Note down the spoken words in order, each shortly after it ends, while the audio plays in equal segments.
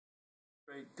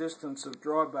distance of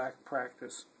drawback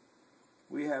practice,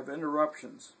 we have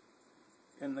interruptions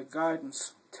in the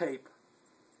guidance tape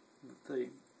that the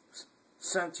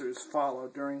sensors follow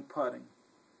during putting.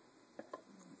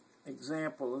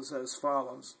 Example is as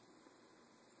follows.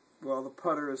 While the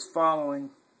putter is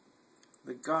following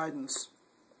the guidance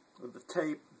of the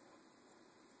tape,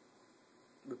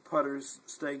 the putters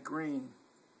stay green.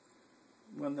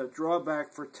 When the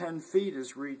drawback for 10 feet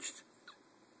is reached,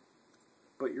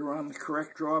 but you're on the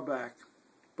correct drawback,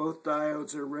 both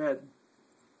diodes are red,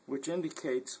 which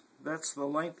indicates that's the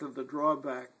length of the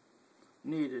drawback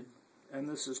needed, and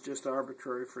this is just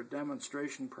arbitrary for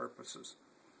demonstration purposes.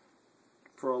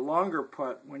 For a longer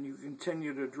putt, when you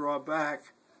continue to draw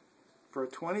back, for a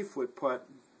 20-foot putt,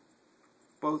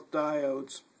 both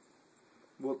diodes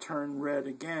will turn red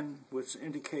again, which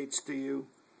indicates to you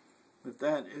that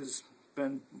that has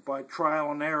been, by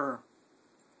trial and error,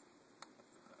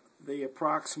 the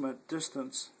approximate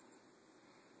distance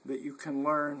that you can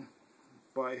learn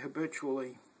by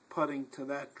habitually putting to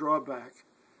that drawback,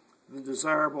 the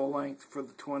desirable length for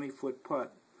the 20-foot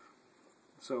putt.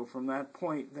 So from that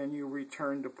point, then you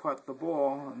return to putt the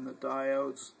ball, and the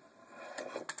diodes